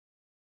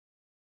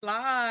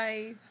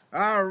Live.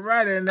 All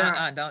righty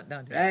now. Don't do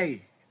that.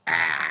 Hey,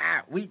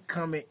 we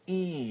coming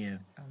in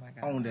Oh my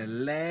God. on the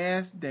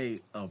last day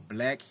of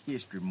Black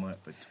History Month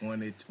for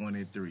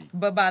 2023.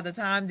 But by the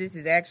time this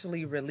is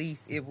actually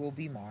released, it will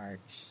be March.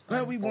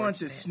 But we wanted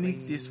to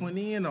sneak this one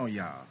in on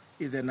y'all.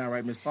 Is that not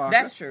right, Miss Parker?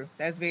 That's true.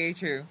 That's very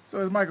true. So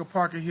is Michael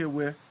Parker here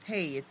with?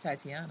 Hey, it's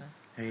Tatiana.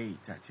 Hey,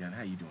 Tatiana,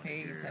 how you doing,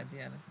 Hey, girl?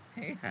 Tatiana.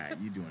 Hey. How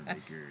you doing,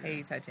 big girl?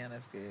 Hey,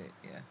 Tatiana's good.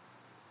 Yeah.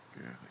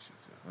 Girl, hush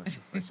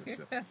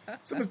yourself.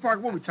 So, Miss Parker,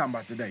 what we talking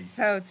about today?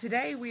 So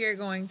today we are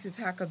going to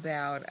talk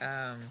about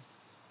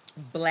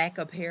black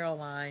apparel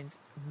lines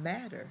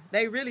matter.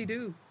 They really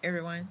do,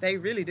 everyone. They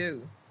really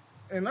do.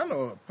 And I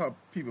know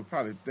people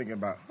probably thinking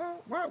about,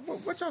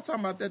 what y'all talking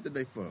about that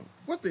today for?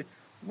 What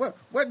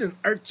done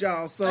irked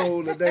y'all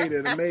soul today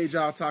that made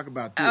y'all talk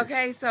about this?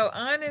 Okay, so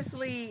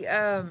honestly,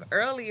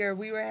 earlier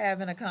we were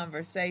having a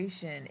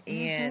conversation,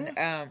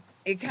 and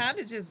it kind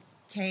of just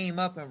came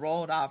up and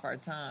rolled off our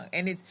tongue.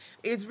 And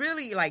it's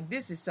really like,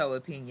 this is so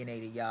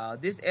opinionated, y'all.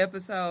 This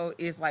episode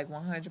is like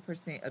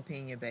 100%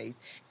 opinion based.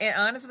 And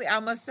honestly, I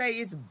must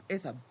say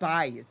it's a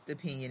biased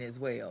opinion as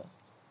well.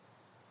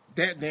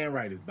 That damn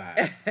right is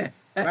biased.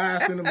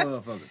 Biased in the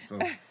motherfucker. So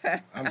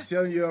I'm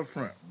telling you up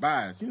front,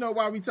 biased. You know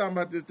why we talking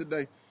about this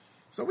today?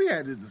 So we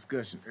had this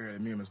discussion earlier.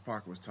 Me and Ms.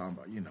 Parker was talking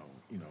about, you know,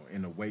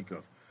 in the wake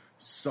of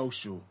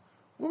social,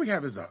 what we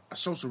have is a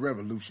social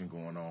revolution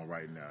going on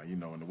right now, you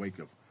know, in the wake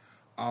of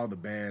all the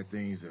bad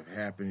things that have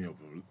happened, you know,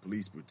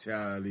 police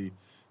brutality,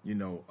 you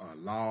know,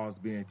 laws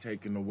being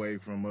taken away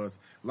from us,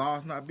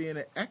 laws not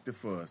being active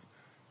for us.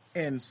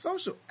 And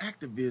social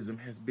activism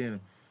has been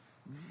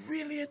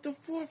really at the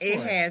forefront. It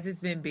has. It's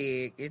been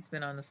big. It's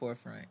been on the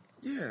forefront.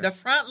 Yeah. The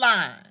front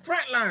line.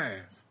 Front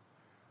lines.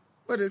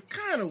 But it's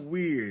kind of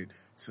weird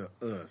to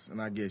us,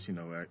 and I guess, you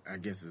know, I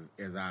guess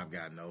as I've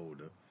gotten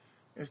older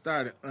and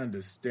started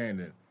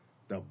understanding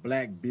the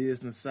black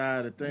business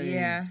side of things.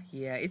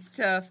 Yeah. It's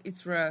tough.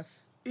 It's rough.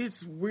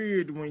 It's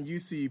weird when you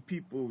see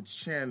people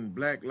chanting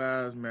Black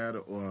Lives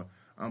Matter or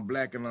I'm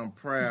black and I'm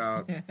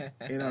proud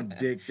and I'm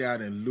decked out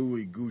in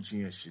Louis,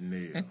 Gucci, and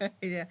Chanel.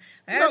 Yeah.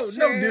 No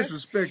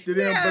disrespect to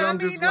them, but I'm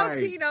just no like,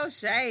 tea, no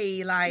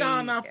shade. Like,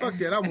 no, fuck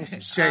that. I want some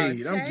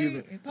shade. I'm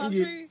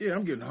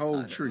getting the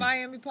whole tree.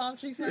 Miami palm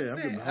tree sunset. Yeah, I'm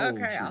getting the whole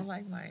tree. I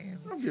like Miami.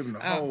 I'm giving the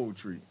whole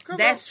tree.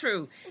 That's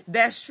true.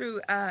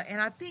 And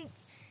I think,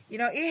 you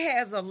know, it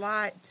has a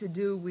lot to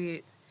do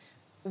with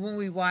when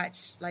we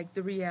watch, like,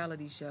 the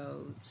reality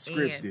shows.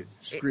 Scripted.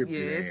 It's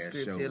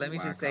scripted. Let me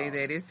just say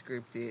that it's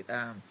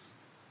scripted.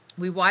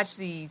 We watch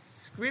these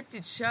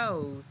scripted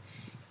shows,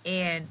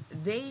 and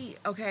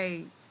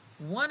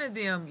one of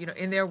them, you know,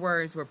 in their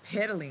words, were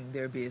peddling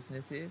their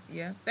businesses.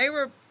 Yeah, they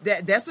were.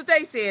 That's what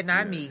they said,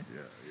 not me.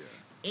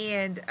 Yeah.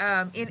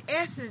 And in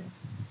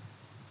essence,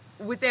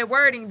 with their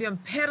wording, them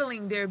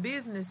peddling their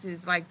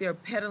businesses, like they're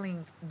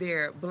peddling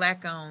their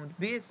black-owned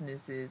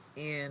businesses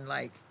in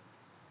like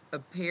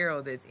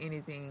apparel that's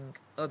anything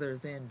other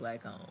than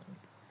black-owned.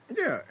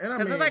 Yeah, and I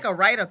mean, because it's like a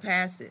rite of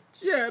passage.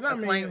 Yeah, and I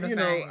mean, you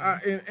know,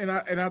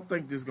 I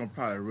think this is gonna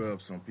probably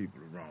rub some people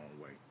the wrong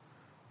way,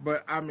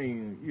 but I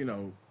mean, you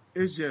know,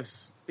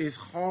 it's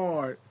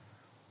hard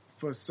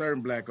for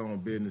certain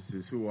black-owned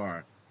businesses who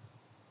are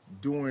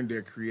doing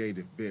their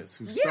creative best,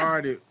 who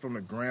started from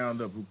the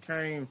ground up, who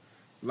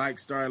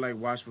started like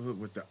Watchful Hook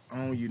with their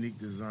own unique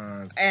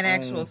designs, an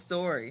actual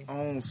story,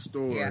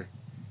 yeah.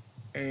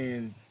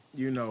 And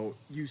you know,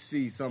 you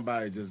see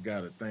somebody just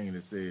got a thing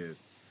that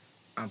says,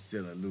 I'm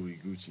selling Louis,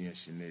 Gucci, and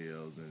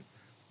Chanel's and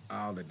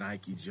all the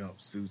Nike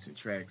jumpsuits and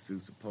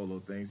tracksuits and polo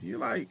things. You're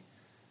like,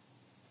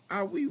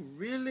 are we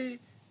really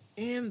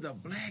in the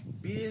black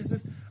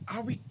business?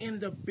 Are we in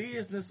the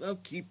business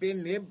of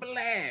keeping it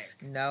black?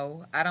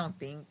 No, I don't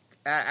think.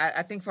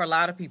 I think for a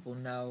lot of people,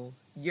 no.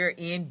 You're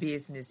in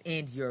business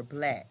and you're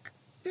black.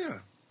 Yeah.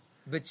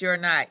 But you're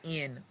not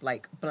in,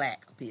 like,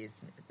 black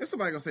business. And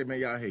somebody gonna say, man,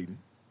 y'all hating.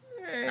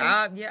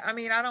 Yeah, I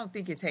mean, I don't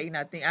think it's hating.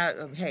 I think,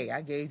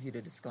 I gave you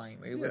the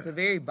disclaimer. It was a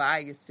very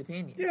biased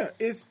opinion. Yeah,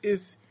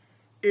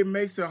 it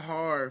makes it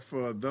hard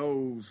for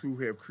those who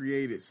have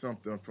created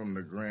something from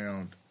the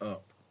ground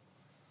up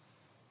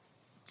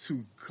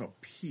to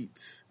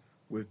compete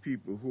with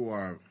people who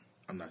are,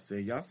 I'm not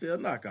saying y'all sell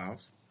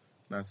knockoffs,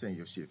 not saying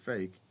your shit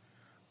fake.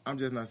 I'm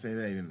just not saying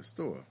it ain't in the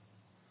store.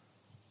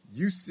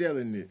 You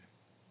selling it,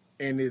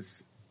 and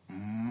it's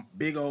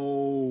big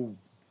old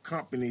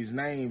companies'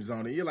 names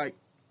on it. You're like,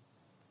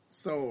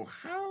 so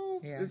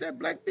how is that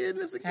black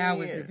business again? How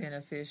is it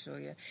beneficial?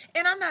 Yeah.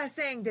 And I'm not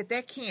saying that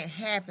can't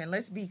happen.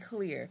 Let's be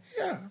clear.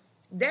 Yeah.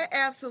 That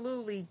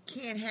absolutely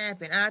can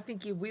happen. And I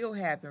think it will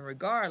happen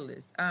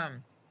regardless.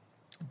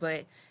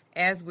 But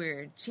as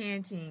we're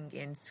chanting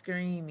and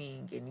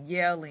screaming and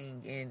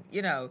yelling and,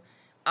 you know,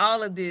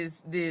 all of this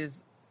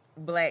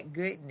black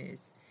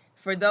goodness,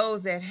 for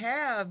those that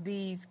have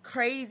these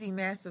crazy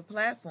massive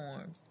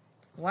platforms,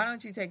 why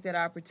don't you take that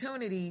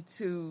opportunity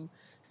to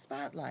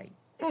spotlight?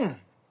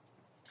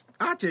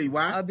 I'll tell you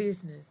why. A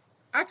business.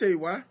 I'll tell you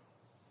why.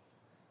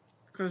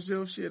 Because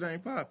your shit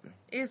ain't popping.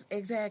 It's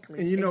exactly.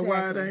 And you know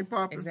why it ain't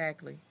popping?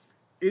 Exactly.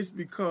 It's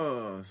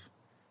because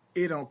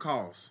it don't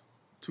cost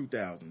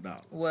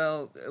 $2,000.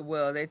 Well,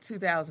 that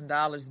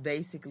 $2,000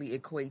 basically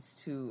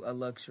equates to a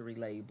luxury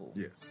label.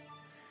 Yes.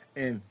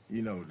 And,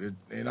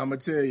 and I'm going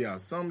to tell y'all,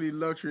 some of these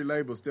luxury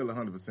labels still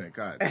 100%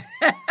 cotton.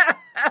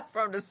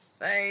 From the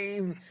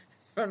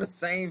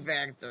same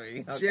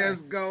factory. Okay.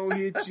 Just go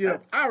hit you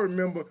up. I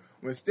remember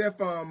when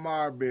Stephon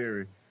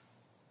Marbury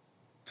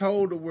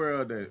told the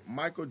world that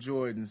Michael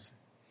Jordan's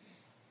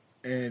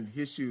and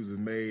his shoes were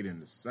made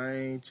in the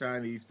same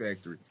Chinese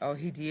factory. Oh,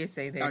 he did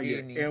say that,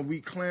 didn't he? And we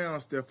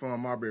clowned Stephon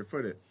Marbury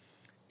for that.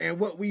 And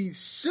what we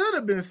should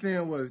have been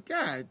saying was,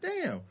 God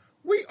damn,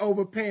 we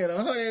overpaying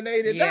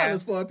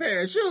 $180 for a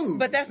pair of shoes.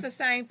 But that's the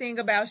same thing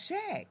about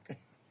Shaq.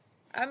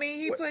 I mean,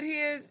 he put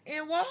his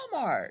in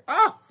Walmart.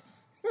 Oh.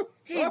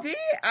 He did.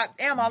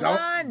 Am I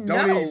lying?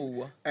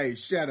 No. Hey,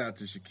 shout out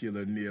to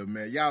Shaquille O'Neal,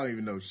 man. Y'all don't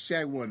even know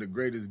Shaq one of the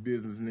greatest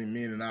businessmen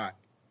in our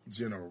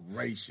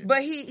generation.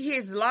 But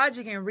his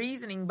logic and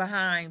reasoning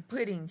behind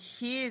putting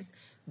his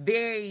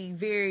very,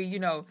 very,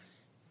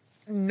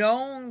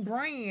 known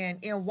brand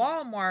in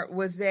Walmart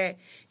was that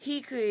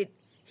he could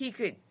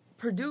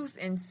produce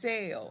and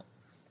sell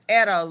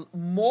at a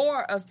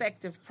more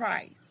effective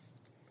price.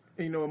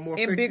 And more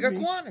in bigger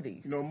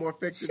quantities. More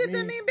effective. Shit,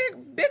 that mean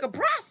bigger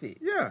profit.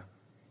 Yeah.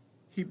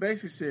 He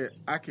basically said,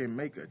 I can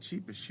make a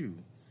cheaper shoe,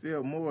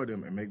 sell more of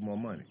them, and make more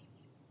money.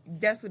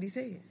 That's what he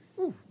said.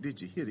 Ooh,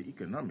 did you hear the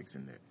economics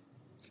in that?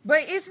 But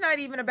it's not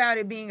even about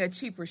it being a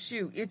cheaper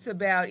shoe. It's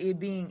about it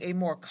being a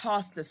more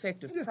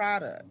cost-effective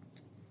product.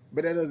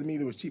 But that doesn't mean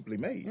it was cheaply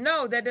made.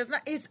 No, that does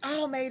not. It's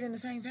all made in the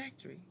same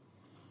factory.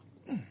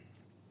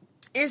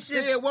 It's just,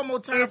 say it one more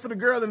time for the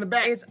girl in the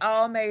back. It's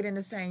all made in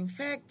the same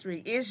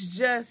factory. It's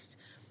just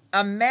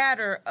a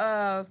matter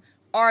of,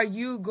 are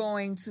you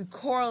going to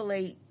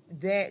correlate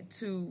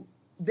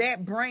that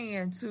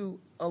brand to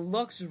a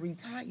luxury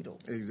title?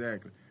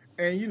 Exactly.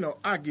 And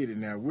I get it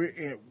now.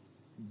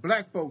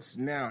 Black folks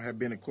now have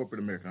been in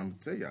corporate America. I'm going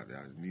to tell y'all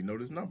that. You know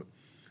this number.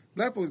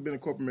 Black folks have been in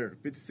corporate America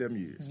 57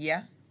 years.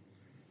 Yeah.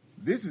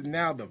 This is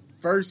now the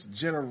first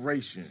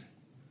generation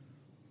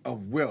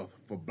of wealth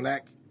for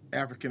black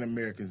African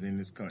Americans in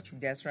this country.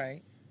 That's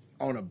right.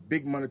 On a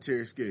big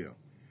monetary scale.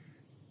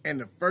 And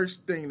the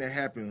first thing that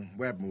happened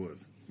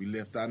was we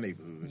left our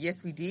neighborhood.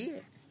 Yes, we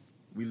did.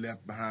 We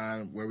left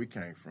behind where we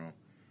came from.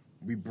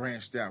 We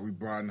branched out. We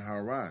broadened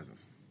our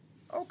horizons.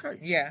 Okay.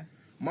 Yeah.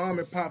 Mom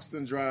and pops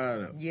done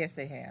dried up. Yes,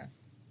 they have.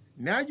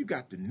 Now you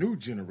got the new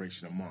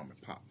generation of mom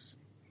and pops.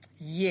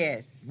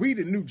 Yes. We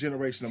the new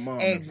generation of mom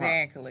and pop.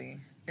 Exactly.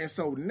 And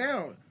so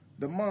now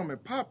the mom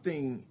and pop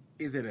thing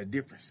is at a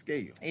different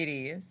scale. It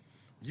is.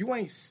 You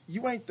ain't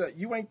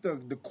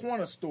the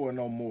corner store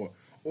no more.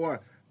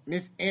 Or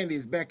Miss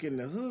Andy's back in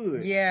the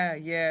hood.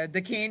 Yeah.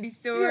 The candy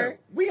store. Yeah,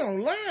 we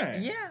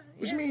online. Yeah.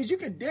 Which means you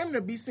can damn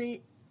near be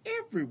seen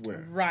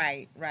everywhere.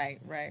 Right.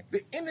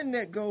 The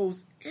internet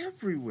goes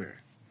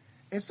everywhere.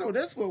 And so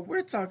that's what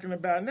we're talking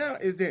about now,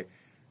 is that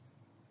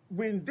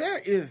when there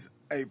is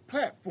a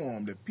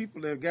platform that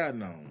people have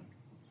gotten on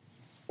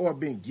or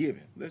been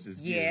given, let's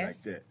just get it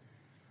like that,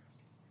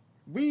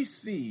 we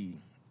see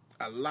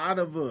a lot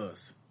of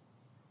us,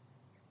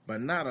 but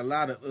not a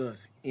lot of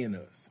us in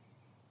us.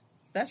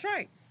 That's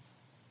right.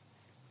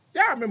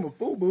 Y'all remember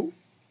FUBU?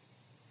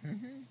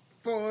 Mm-hmm.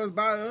 For us,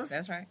 by us.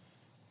 That's right.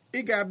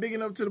 It got big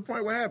enough to the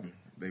point what happened.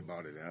 They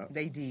bought it out.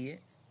 They did.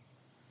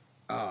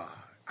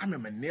 I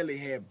remember Nelly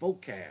had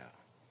Vocal.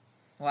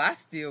 Well, I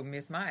still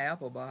miss my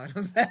apple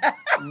bottoms.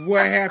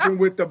 What happened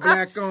with the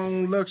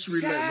black-owned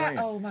luxury brand?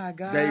 Oh, my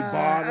God. They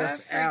bought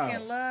us out. I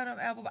freaking love them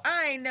apple bottoms.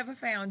 I ain't never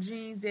found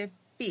jeans that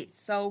fit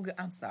so good.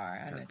 I'm sorry.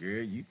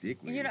 Girl, you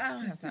thick with it. I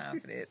don't have time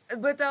for this.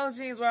 But those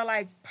jeans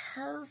were,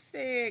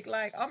 perfect.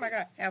 Oh, my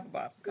God. Apple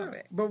bottoms. Come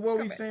back. But what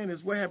we're saying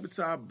is, what happened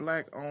to our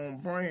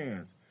black-owned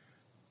brands?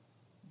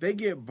 They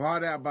get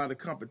bought out by the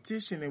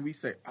competition, and we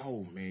say,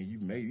 oh, man,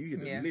 you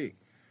get a lick.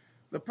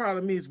 The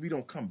problem is we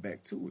don't come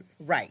back to it.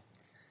 Right.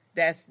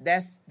 That's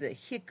the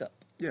hiccup.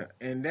 Yeah,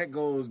 and that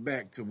goes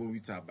back to when we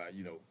talk about,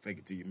 fake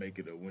it till you make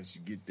it, or once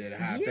you get that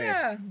high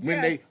pass.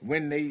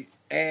 When they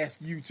ask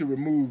you to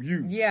remove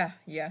you. Yeah.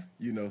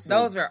 So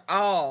those are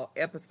all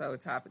episode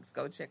topics.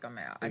 Go check them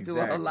out.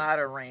 Exactly. I do a lot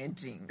of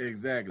ranting.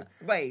 Exactly.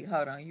 Wait,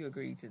 hold on. You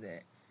agreed to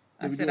that.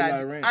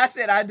 I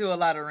said I do a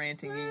lot of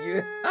ranting, and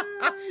you.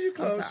 You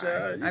close,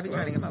 child. I be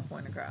trying to get my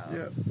point across.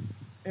 Yeah.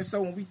 And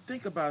so when we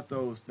think about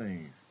those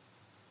things,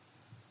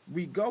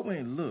 we go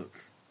and look,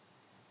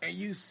 and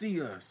you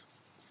see us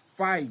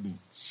fighting,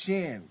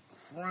 chanting,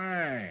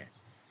 crying,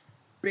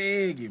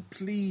 begging,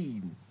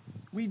 pleading.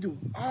 We do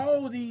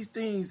all these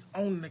things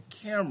on the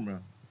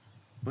camera,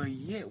 but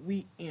yet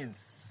we in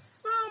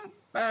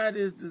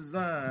somebody's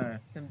design.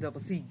 Them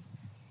double C's.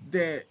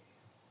 That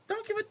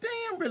don't give a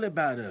damn really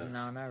about us.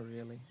 No, not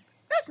really.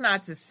 That's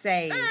not to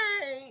say.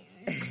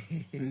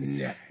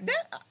 Nah.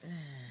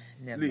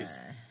 Never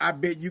Listen, mind. I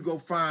bet you go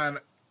find.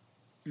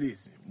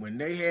 Listen, when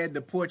they had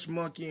the porch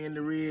monkey and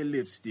the red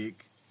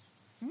lipstick,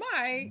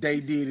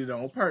 they did it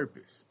on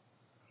purpose.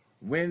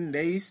 When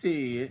they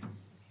said,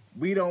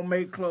 we don't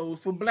make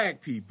clothes for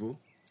black people.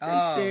 They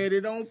said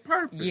it on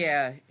purpose.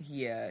 Yeah,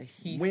 he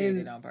said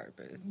it on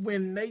purpose.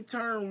 When they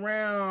turn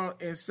around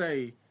and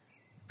say,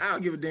 I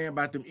don't give a damn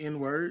about them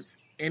N-words,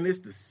 and it's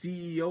the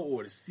CEO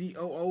or the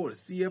COO or the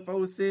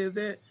CFO that says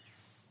that,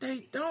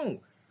 they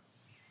don't.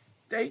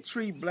 They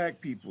treat black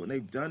people, and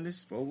they've done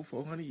this for over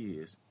 400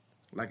 years,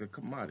 like a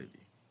commodity.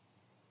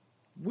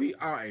 We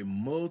are a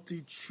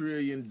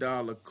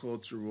multi-trillion-dollar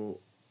cultural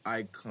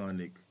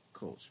iconic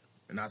culture.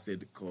 And I said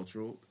the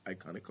cultural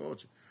iconic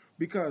culture.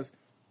 Because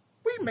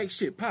we make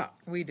shit pop.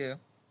 We do.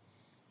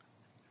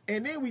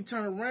 And then we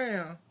turn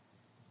around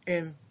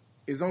and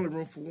it's only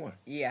room for one.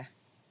 Yeah.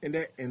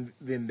 And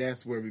then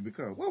that's where we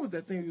become. What was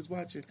that thing we was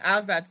watching? I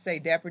was about to say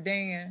Dapper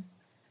Dan.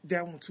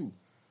 That one too.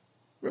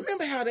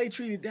 Remember how they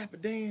treated Dapper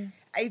Dan?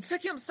 It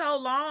took him so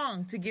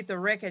long to get the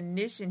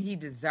recognition he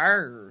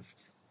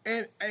deserved.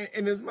 And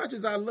as much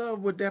as I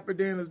love what Dapper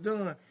Dan has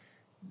done,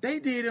 they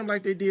did him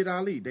like they did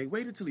Ali. They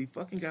waited till he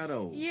fucking got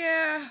old.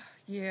 Yeah.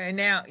 And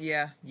now,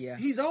 yeah.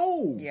 He's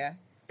old. Yeah.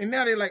 And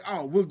now they're like,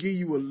 oh, we'll give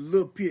you a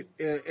little bit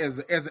as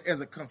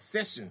a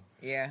concession.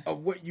 Yeah.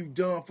 Of what you've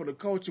done for the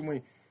culture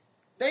when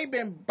they've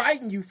been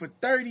biting you for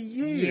 30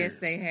 years. Yes,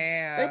 they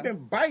have. They've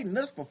been biting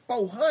us for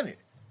 400.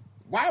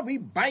 Why are we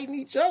biting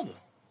each other?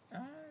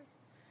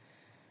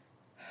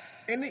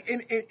 And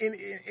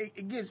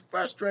it gets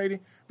frustrating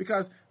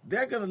because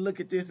they're going to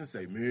look at this and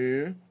say,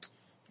 man,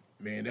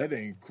 that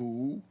ain't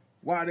cool.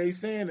 Why are they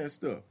saying that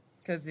stuff?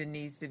 Because it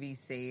needs to be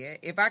said.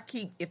 If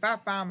I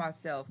find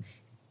myself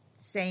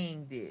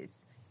saying this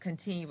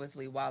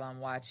continuously while I'm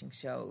watching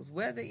shows,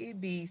 whether it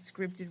be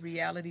scripted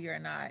reality or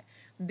not,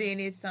 then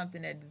it's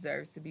something that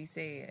deserves to be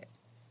said.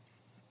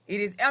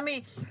 It is. I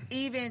mean,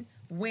 even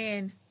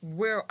when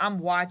I'm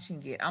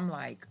watching it, I'm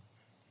like,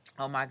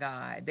 oh my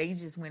God, they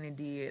just went and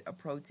did a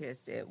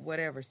protest at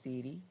whatever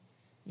city,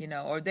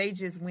 or they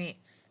just went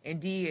and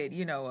did,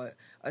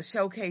 a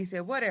showcase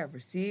at whatever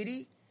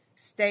city,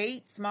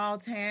 state, small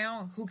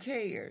town, who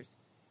cares?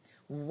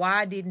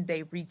 Why didn't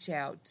they reach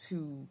out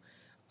to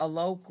a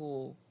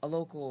local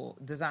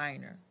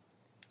designer,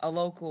 a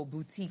local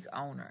boutique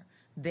owner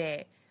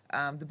that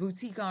the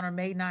boutique owner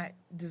may not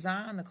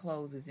design the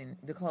clothes in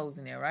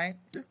there, right?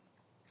 Yeah.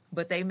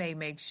 But they may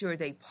make sure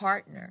they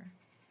partner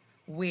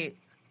with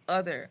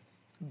other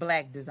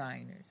black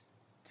designers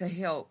to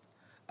help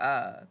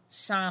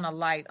shine a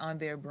light on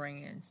their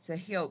brands, to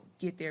help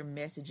get their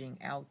messaging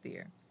out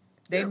there.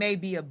 They may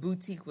be a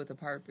boutique with a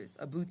purpose,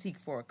 a boutique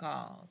for a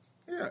cause.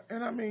 Yeah,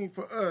 and I mean,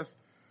 for us,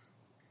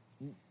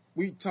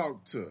 we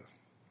talked to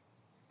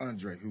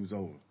Andre, who's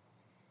over,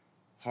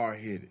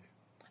 hard-headed.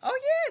 Oh,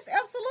 yes,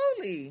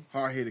 absolutely.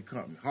 Hard-headed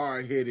company,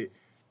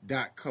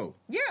 hardheaded.co.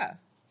 Yeah.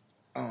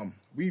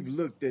 We've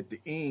looked at the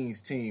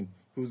Eames team,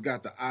 who's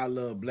got the I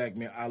Love Black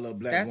Men, I Love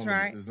Black Women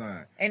right.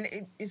 design. And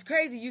it's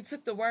crazy. You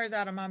took the words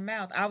out of my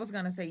mouth. I was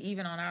going to say,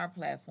 even on our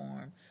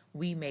platform,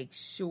 we make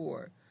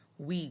sure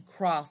we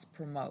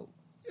cross-promote.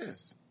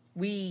 Yes.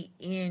 We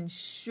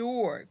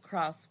ensure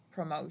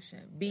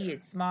cross-promotion, be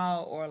it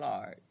small or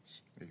large.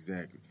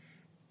 Exactly.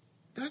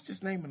 That's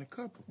just naming a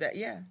couple.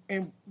 Yeah.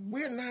 And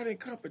we're not in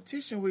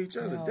competition with each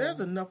other. No. There's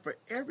enough for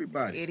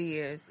everybody. It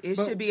is. It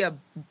should be a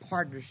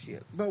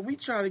partnership. But we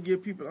try to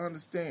get people to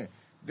understand.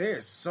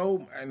 There's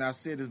so, and I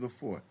said this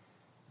before,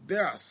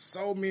 there are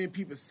so many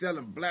people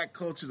selling black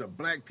culture to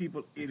black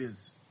people. It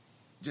is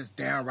just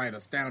downright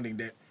astounding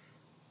that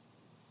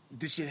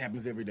this shit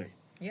happens every day.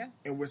 Yeah.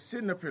 And we're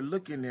sitting up here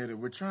looking at it.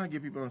 We're trying to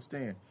get people to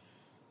understand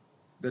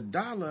the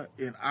dollar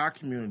in our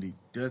community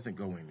doesn't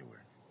go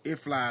anywhere. It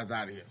flies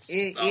out of here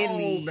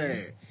so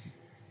bad.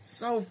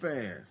 So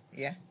fast.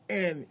 Yeah.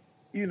 And,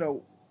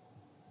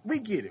 we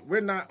get it.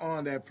 We're not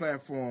on that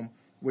platform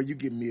where you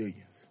get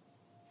millions.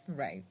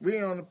 Right.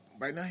 We're on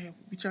right now.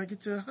 We trying to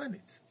get to the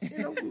hundreds.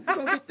 We're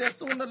gonna get that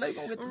sooner or later.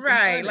 Gonna get to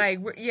right. Like,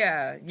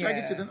 yeah. Try to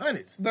get to the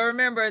hundreds. But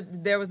remember,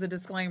 there was a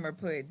disclaimer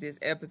put. This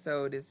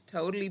episode is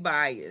totally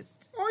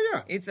biased. Oh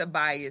yeah. It's a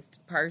biased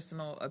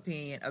personal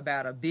opinion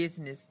about a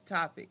business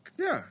topic.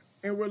 Yeah,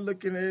 and we're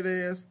looking at it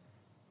as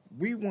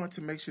we want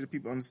to make sure that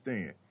people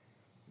understand.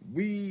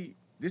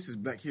 This is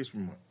Black History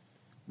Month.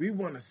 We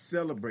want to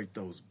celebrate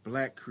those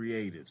black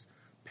creatives,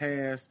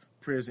 past,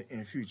 present,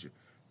 and future.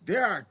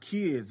 There are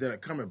kids that are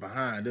coming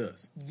behind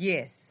us.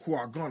 Yes. Who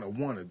are going to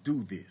want to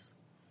do this.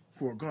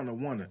 Who are going to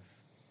want to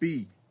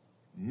be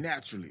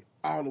naturally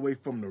all the way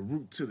from the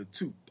root to the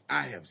tooth.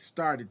 I have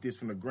started this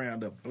from the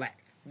ground up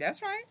black.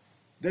 That's right.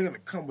 They're going to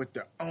come with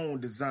their own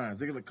designs.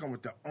 They're going to come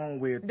with their own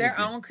way of thinking. Their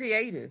own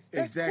creative.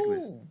 That's exactly.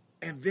 Cool.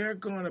 And they're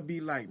going to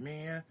be like,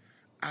 man,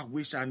 I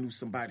wish I knew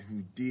somebody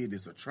who did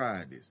this or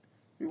tried this.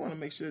 We want to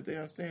make sure that they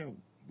understand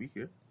we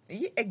here.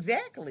 Yeah,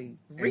 exactly.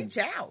 Reach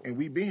out. And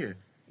we've been here.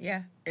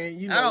 Yeah.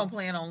 And I don't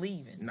plan on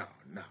leaving. No,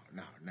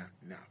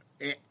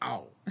 at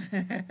all.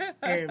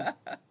 And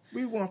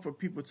we want for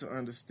people to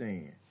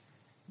understand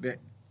that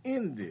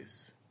in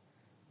this,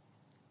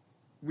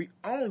 we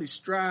only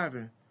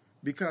striving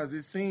because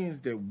it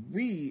seems that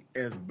we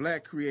as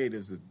black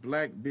creatives, as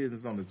black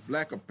business owners,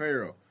 black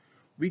apparel,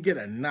 we get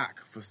a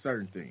knock for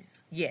certain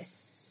things.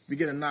 Yes. We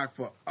get a knock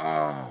for,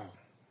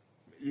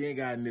 you ain't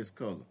got in this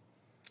color.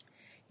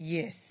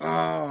 Yes.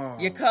 Oh.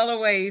 Your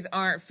colorways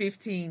aren't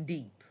 15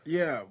 deep.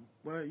 Yeah.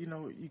 Well,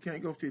 you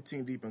can't go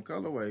 15 deep in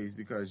colorways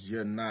because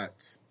you're not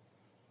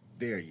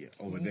there yet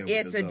over there.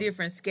 It's a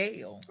different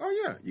scale.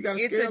 Oh, yeah. You got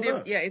to scale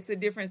up. Yeah, it's a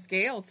different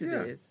scale to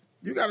this.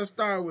 You got to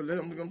start with,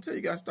 I'm going to tell you,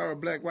 you got to start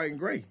with black, white, and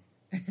gray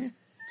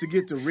to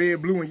get to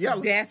red, blue, and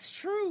yellow. That's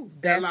true.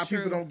 A lot of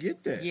people don't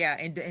get that. Yeah,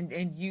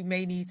 and you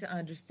may need to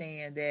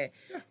understand that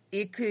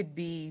it could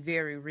be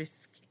very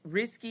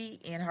risky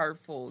and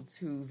hurtful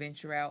to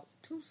venture out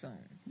too soon.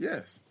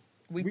 Yes.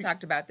 We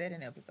talked about that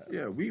in episodes.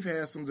 Yeah, we've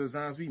had some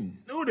designs we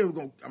knew they were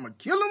going to, I'm going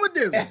to kill them with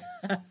this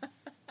one.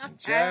 And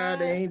child,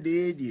 they ain't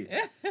dead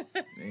yet.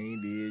 They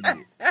ain't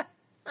dead yet.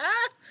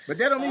 But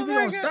that don't mean we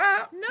don't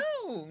stop.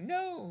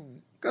 No.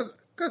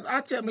 Cause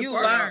I tell Miss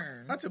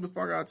Parker,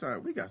 all the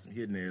time, we got some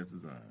hidden ass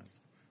designs.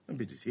 Them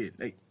bitches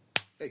hidden.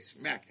 They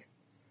smacking.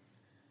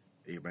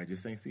 Everybody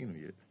just ain't seen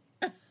them yet.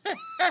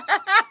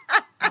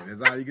 And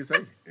that's all you can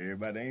say.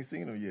 Everybody ain't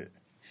seen them yet.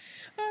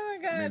 Oh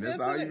my God, that's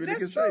all you really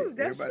can say.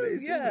 Everybody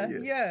ain't seen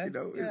them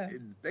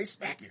yet. They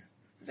smacking.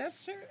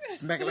 That's true.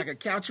 Smacking like a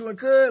cow chewing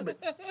cud, but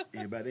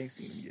everybody ain't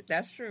seen them yet.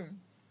 That's true.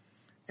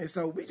 And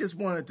so we just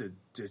wanted to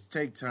just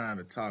take time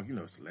to talk.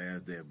 It's the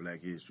last day of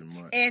Black History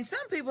Month. And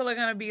some people are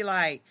going to be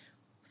like,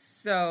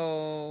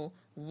 so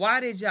why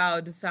did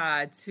y'all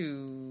decide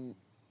to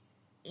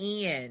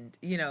end?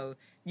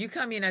 You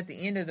come in at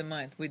the end of the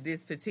month with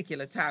this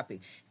particular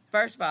topic.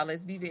 First of all,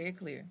 let's be very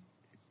clear.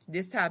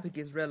 This topic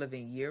is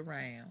relevant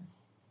year-round.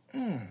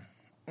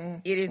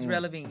 It is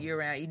relevant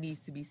year-round. It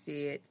needs to be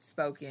said,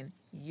 spoken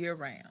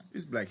year-round.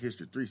 It's Black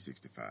History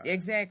 365.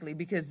 Exactly,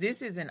 because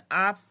this is an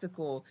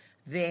obstacle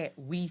that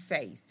we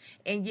face.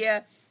 And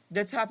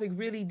the topic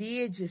really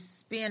did just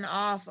spin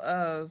off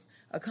of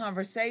a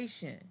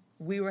conversation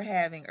we were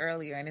having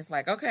earlier. And it's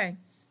like, okay,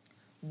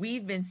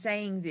 we've been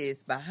saying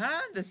this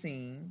behind the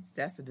scenes.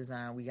 That's the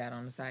design we got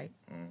on the site.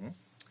 Mm-hmm.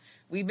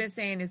 We've been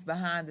saying this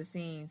behind the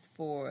scenes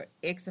for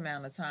X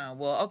amount of time.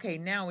 Well, okay,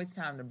 now it's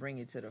time to bring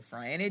it to the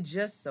front. And it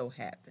just so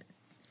happens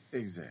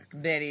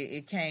exactly that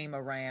it came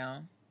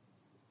around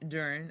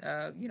during,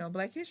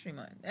 Black History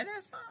Month. And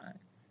that's fine.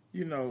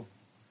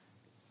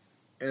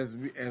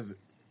 As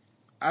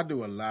I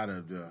do a lot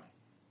of the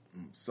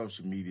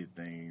social media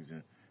things,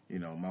 and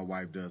my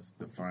wife does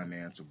the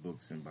financial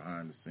books and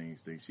behind the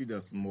scenes things. She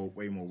does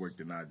way more work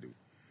than I do.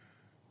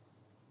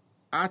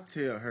 I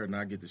tell her, and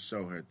I get to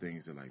show her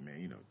things that, like,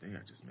 man, they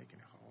are just making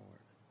it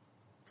hard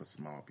for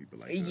small people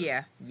like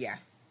us. Yeah.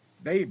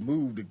 They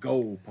move the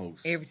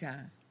goalposts every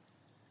time,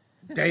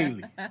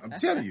 daily. I'm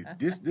telling you,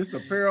 this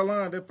apparel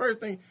line. The first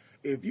thing.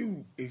 If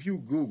you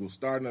Google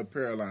starting an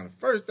apparel line, the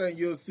first thing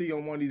you'll see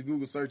on one of these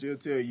Google searches,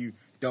 it'll tell you,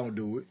 don't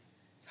do it.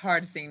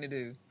 Hardest thing to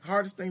do.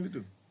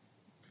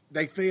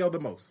 They fail the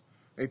most.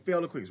 They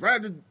fail the quickest.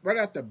 Right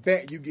out the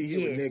bat, you get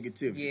hit with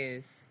negativity.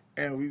 Yes.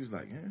 And we was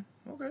like,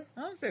 okay.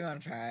 I'm still going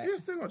to try it. Yeah,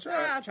 still going to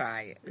try it. I'll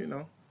try it.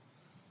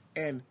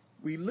 And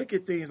we look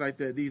at things like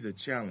that. These are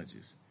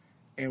challenges.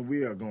 And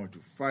we are going to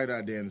fight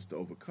our damnedest to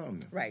overcome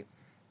them. Right.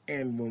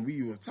 And when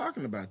we were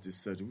talking about this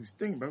subject, we was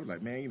thinking about it,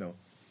 like, man,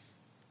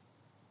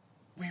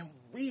 when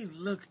we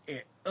look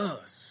at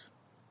us,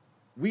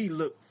 we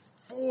look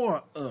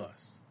for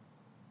us.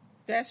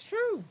 That's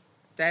true.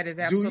 That is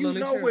absolutely true. Do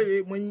you know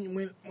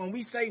when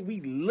we say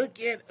we look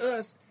at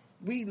us,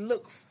 we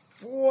look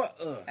for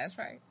us? That's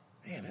right.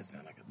 Man, that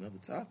sounds like another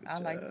topic. I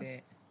like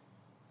that.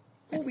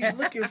 Who we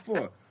looking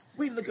for?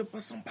 We looking for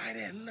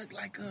somebody that look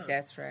like us.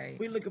 That's right.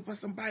 We looking for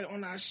somebody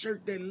on our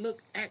shirt that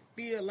look, act,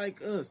 feel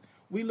like us.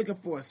 We looking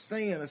for a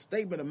saying, a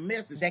statement, a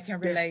message that can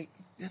relate.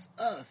 That's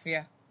us.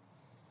 Yeah.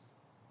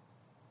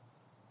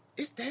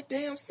 It's that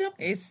damn simple.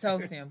 It's so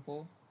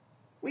simple.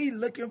 We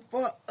looking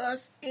for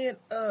us in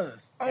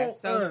us. That's on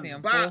so us,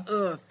 simple. by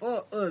us,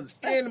 for us,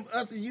 in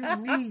us, you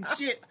need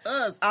shit,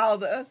 us. All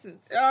the us's.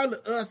 All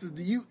the us's.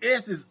 The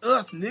US is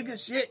us, nigga.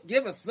 Shit,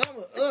 give us some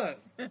of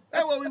us.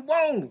 That's what we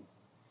want.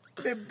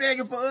 Been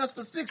begging for us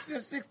for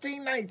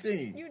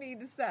 1619. You need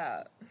to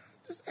stop.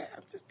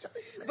 I'm just telling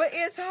you, man. But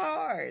it's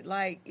hard.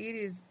 Like,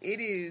 it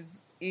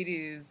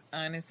is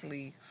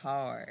honestly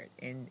hard.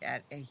 And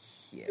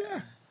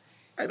yeah.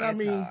 And it's I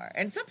mean, hard.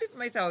 And some people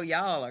may say, "Oh,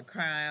 y'all are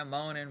crying,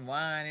 moaning,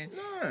 whining."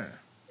 Nah.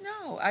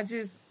 No,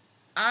 it's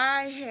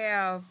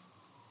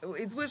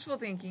wishful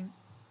thinking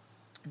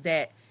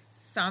that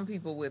some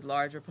people with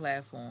larger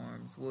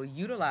platforms will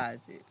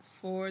utilize it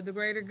for the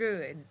greater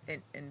good,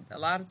 and a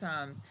lot of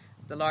times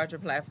the larger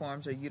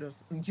platforms are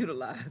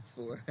utilized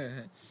for,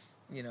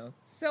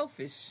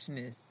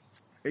 selfishness.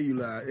 They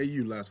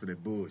utilize for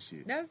that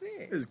bullshit. That's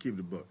it. They just keep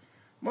the book.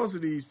 Most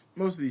of these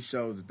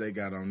shows that they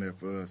got on there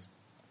for us,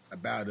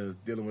 about us,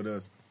 dealing with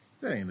us,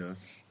 that ain't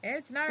us.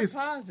 It's not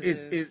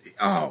positive.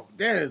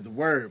 That is the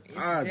word,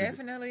 positive. It's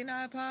definitely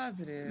not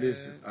positive.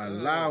 Listen, a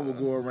lie will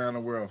go around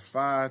the world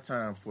 5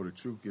 times before the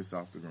truth gets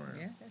off the ground.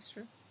 Yeah, that's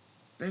true.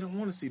 They don't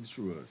want to see the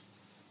true us.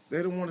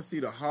 They don't want to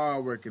see the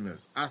hard work in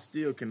us. I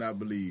still cannot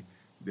believe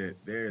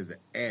that there is an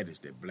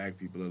adage that black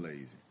people are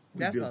lazy.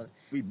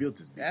 We built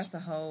this bitch. That's a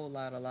whole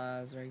lot of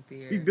lies right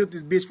there. We built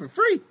this bitch for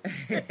free.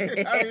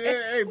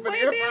 Hey, for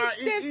the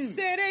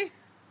F-R-E-E.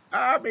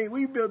 I mean,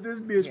 we built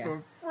this bitch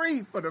for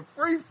free, for the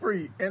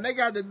free. And they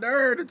got the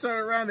nerve to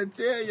turn around and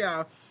tell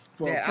y'all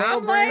for a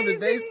program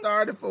that they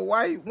started for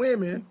white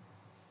women,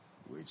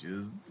 which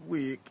is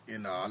WIC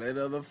and all that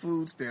other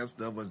food stamp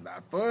stuff, was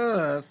not for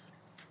us.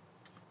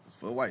 It's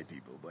for white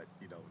people. But,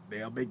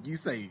 they'll make you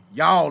say,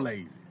 y'all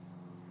lazy.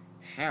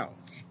 How?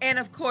 And,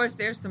 of course,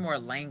 there's some more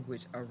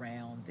language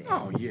around it.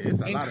 Oh, yeah.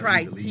 It's a lot of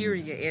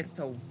criteria as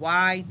to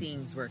why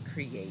things were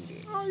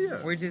created. Oh,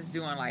 yeah. We're just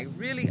doing,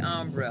 really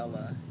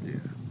umbrella. Yeah.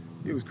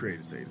 It was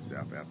created to save the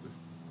South after the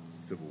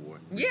Civil War.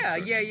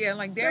 Yeah.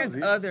 Like,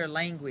 there's other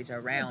language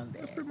around that.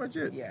 That's pretty much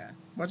it. Yeah.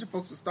 A bunch of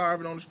folks were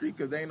starving on the street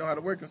because they didn't know how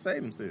to work and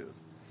save themselves.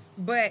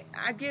 But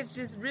I guess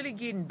just really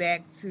getting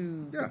back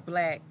to the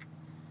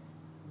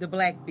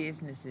black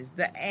businesses,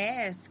 the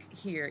ask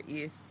here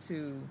is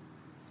to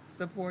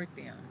support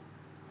them.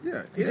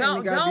 Yeah, it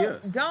ain't gotta be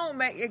us. Don't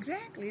make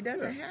exactly. It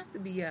doesn't have to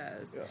be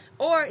us. Yeah.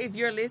 Or if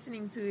you're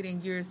listening to it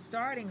and you're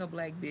starting a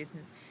black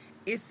business,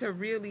 it's to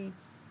really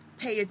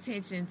pay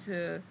attention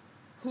to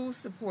who's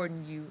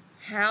supporting you,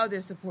 how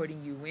they're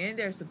supporting you, when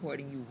they're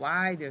supporting you,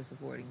 why they're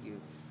supporting you.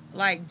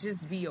 Like,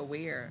 just be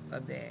aware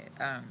of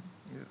that.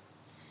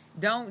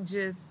 Don't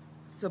just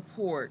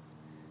support,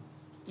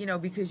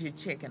 because you're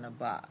checking a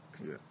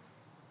box. Yeah.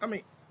 I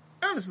mean,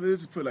 honestly,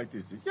 let's just put it like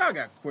this. If y'all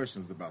got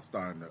questions about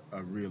starting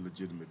a real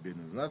legitimate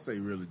business, and I say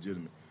real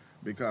legitimate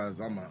because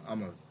I'm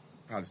a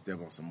probably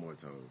step on some more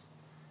toes.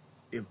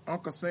 If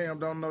Uncle Sam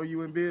don't know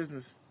you in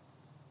business,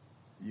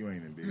 you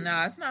ain't in business.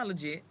 Nah, it's not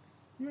legit.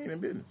 You ain't in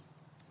business.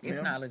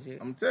 It's not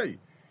legit. I'm going to tell you,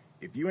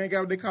 if you ain't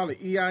got what they call an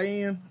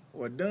EIN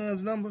or a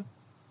DUNS number,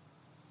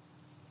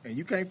 and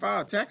you can't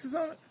file taxes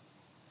on it,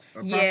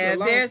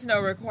 there's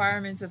no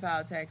requirements to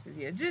file taxes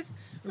here.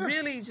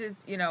 Really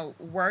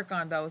work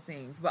on those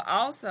things. But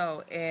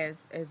also,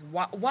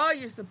 while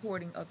you're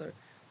supporting other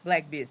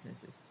black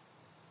businesses,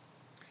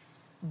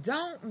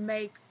 don't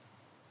make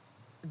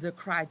the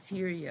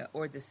criteria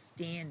or the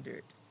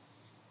standard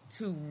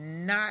to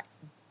not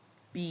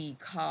be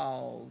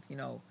called,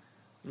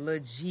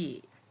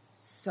 legit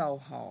so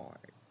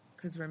hard.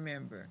 Because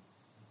remember,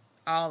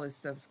 all this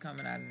stuff's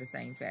coming out of the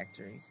same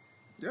factories.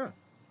 Yeah.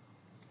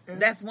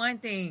 That's one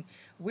thing.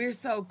 We're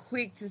so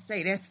quick to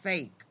say that's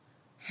fake.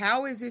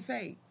 How is it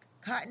fake?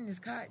 Cotton is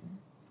cotton.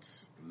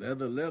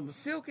 Leather.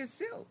 Silk is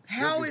silk.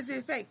 How is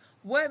it fake?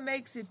 What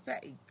makes it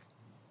fake?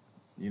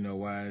 You know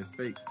why it's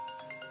fake?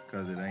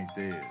 Because it ain't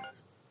theirs.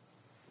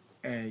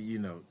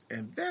 And,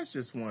 and that's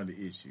just one of the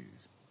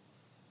issues.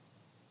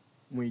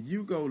 When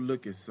you go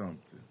look at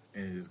something,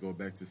 and just go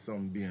back to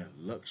something being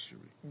luxury.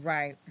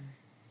 Right.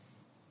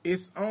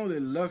 It's only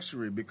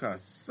luxury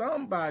because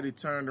somebody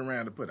turned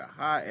around to put a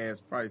high-ass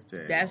price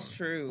tag on it. That's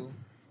true.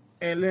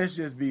 And let's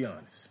just be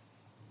honest.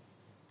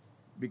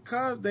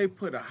 Because they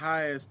put a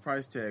high-ass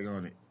price tag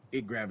on it,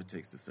 it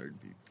gravitates to certain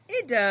people.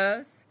 It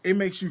does. It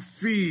makes you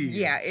feel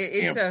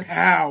it's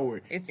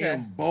empowered,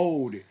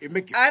 emboldened.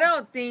 I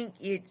don't think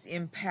it's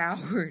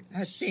empowered.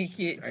 I think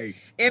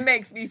it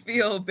makes me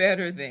feel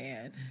better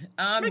than.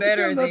 I'm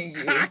better than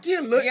you. Cocky,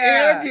 look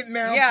arrogant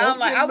now. Yeah, I'm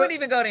like, I wouldn't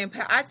even go to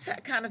empower. I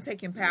kind of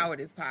take empowered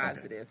as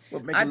positive.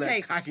 Okay. Well, make you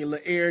look cocky,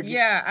 look arrogant.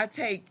 Yeah, I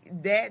take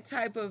that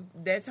type of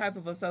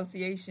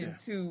association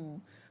to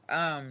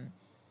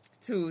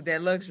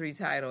that luxury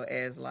title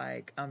as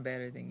like, I'm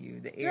better than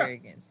you. The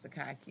arrogance, the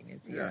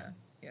cockiness. Yeah.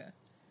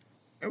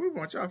 And we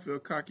want y'all to feel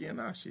cocky in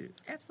our shit.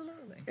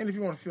 Absolutely. And if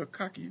you want to feel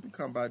cocky, you can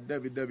come by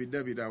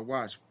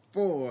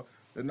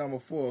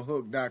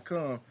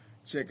www.watch4hook.com.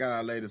 Check out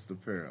our latest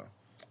apparel.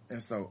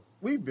 And so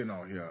we've been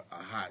on here a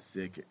hot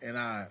second, and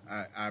I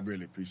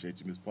really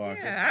appreciate you, Ms.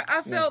 Parker. Yeah,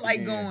 I felt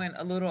like going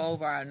a little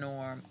over our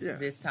norm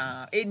this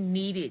time. It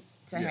needed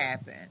to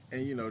happen.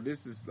 And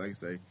this is like I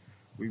say,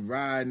 we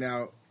riding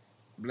out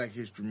Black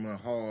History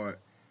Month hard.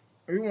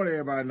 And we want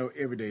everybody to know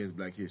every day is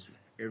Black History.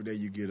 Every day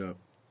you get up,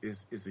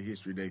 it's a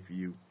history day for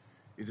you.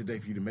 It's a day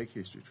for you to make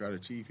history, try to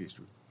achieve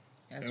history.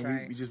 That's and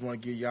right. We just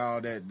want to give y'all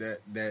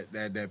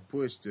that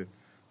push to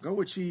go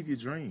achieve your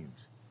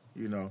dreams.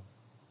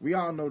 We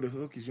all know the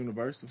hook is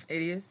universal.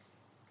 It is.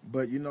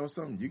 But you know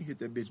something? You can hit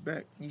that bitch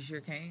back. You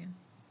sure can.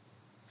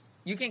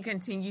 You can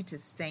continue to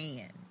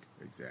stand.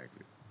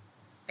 Exactly.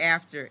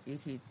 After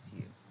it hits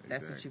you.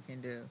 That's what you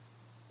can do.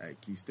 Hey,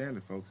 keep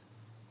standing, folks.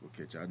 We'll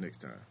catch y'all next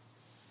time.